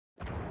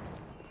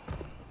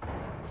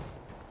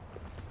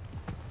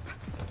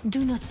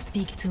Do not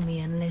speak to me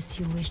unless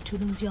you wish to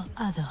lose your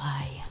other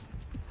eye.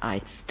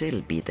 I'd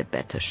still be the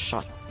better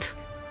shot.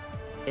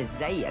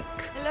 ازيك?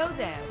 Hello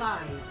there. 5,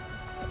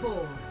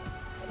 4,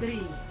 3,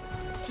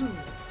 2,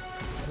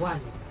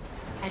 1.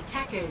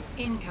 Attackers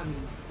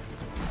incoming.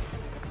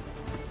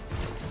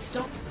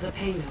 Stop the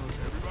payload.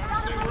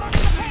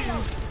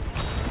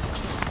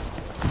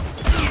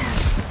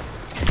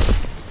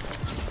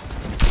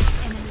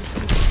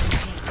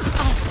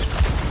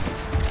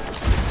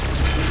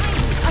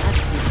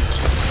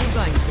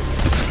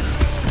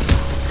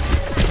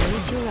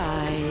 Close your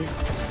eyes.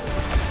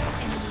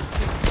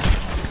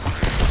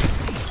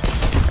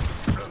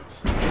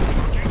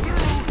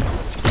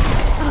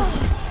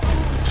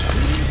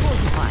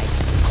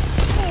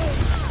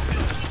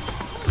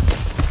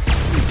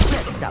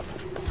 Up.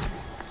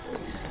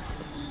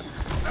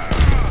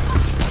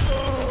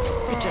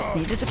 It just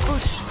needed a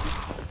push.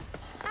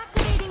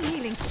 Activating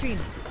healing stream.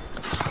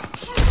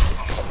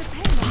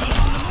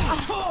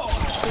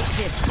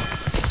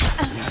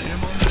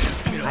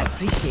 I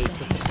appreciate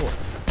the support.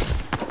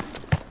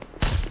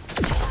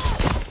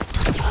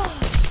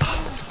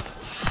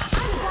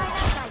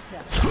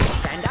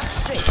 Stand up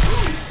straight.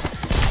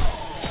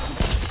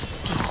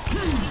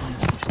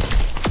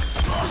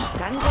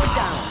 Tango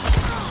down.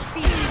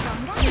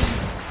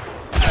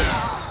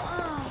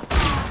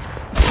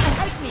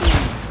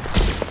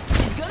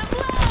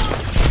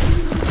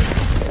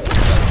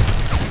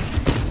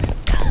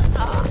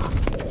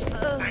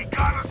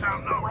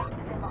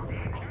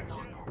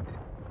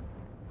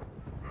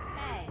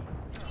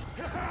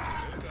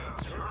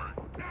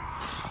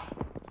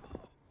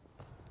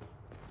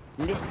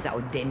 لسه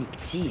قدامي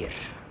كتير.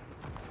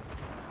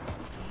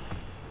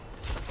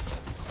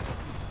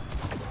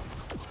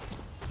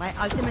 My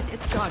ultimate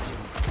is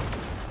charging.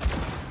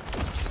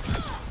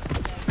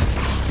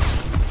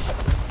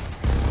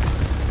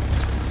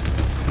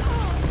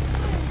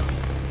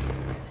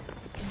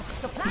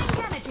 Supply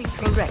damaging.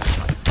 Correct.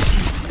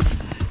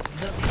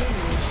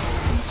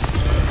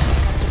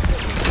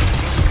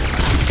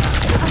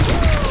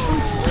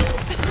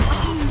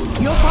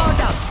 You're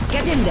powered up.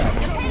 Get in there.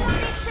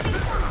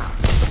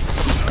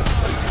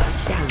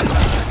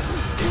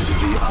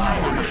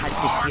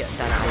 محدش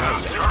يقدر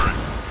عليا.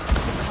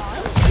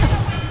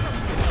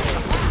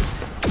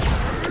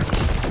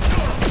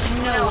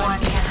 No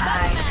one can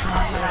hide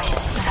from my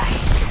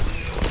sight.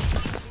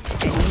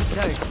 Enemy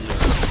turkey.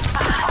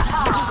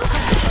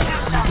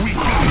 We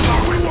got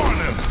what we want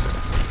him.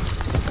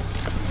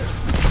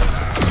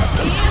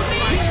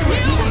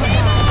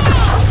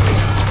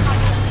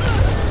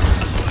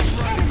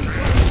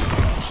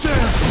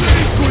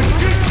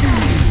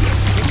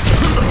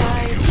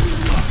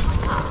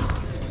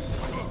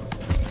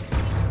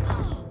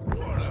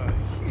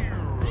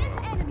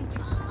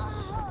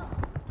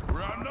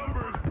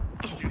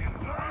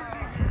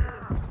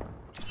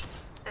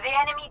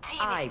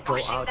 I go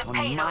out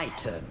on my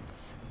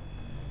terms.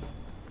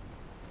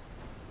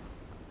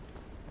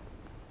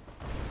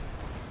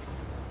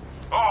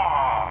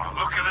 Oh,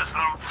 look at this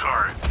little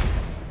turret.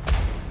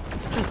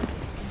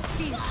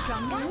 Feel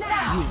stronger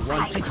now. You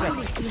want it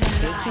ready.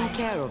 Taking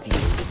care of you.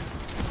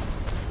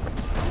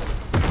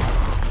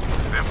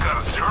 They've got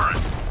a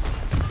turret.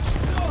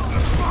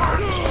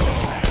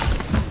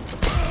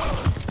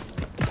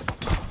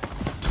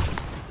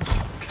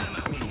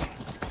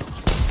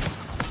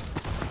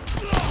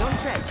 Don't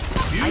fret.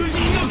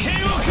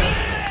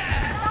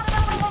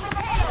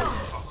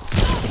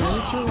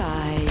 Close your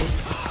eyes.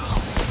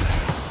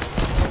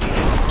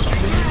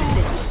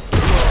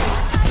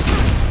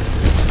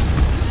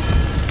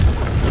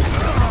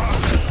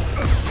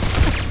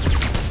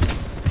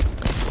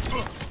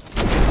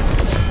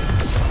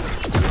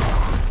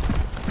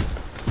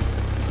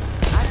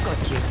 I've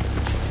got you.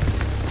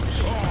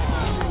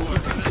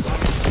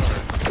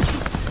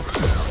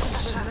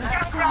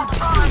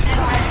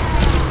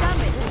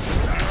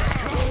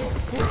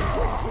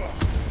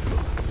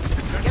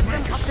 Get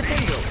them off the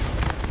payload.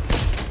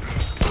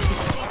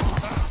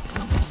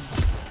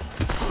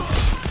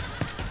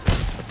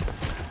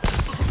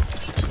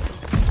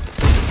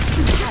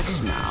 Catch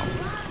now.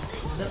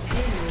 The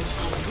payload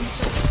is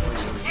reachable.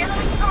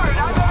 Enemy turret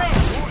on the way.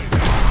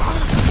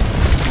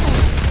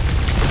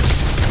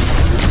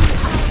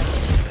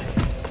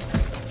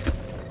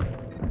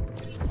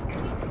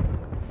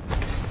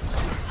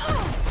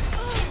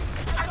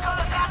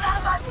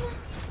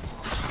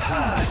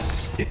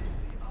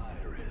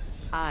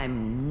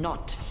 I'm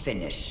not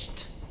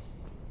finished.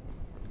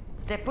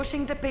 They're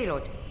pushing the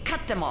payload.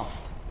 Cut them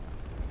off.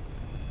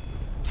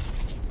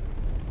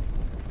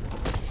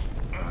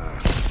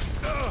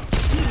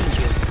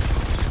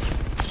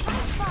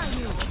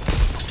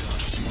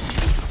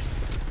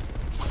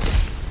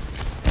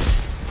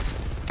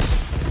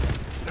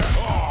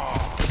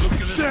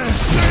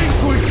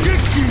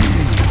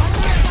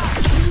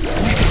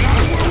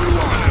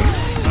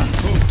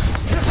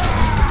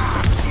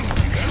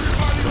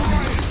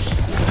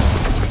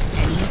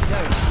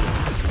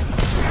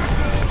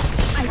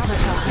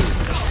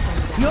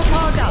 You're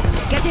powered up.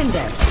 Get in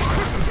there.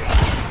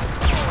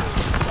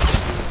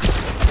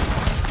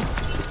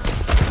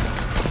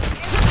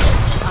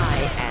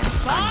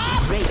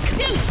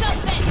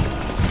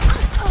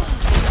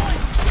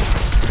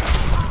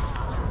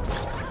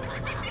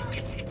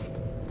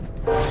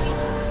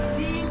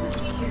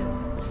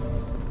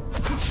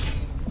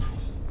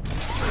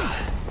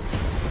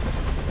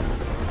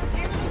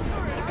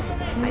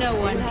 No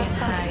one can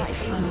hide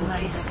from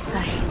my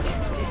sight.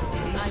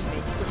 I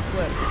make quick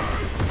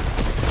work.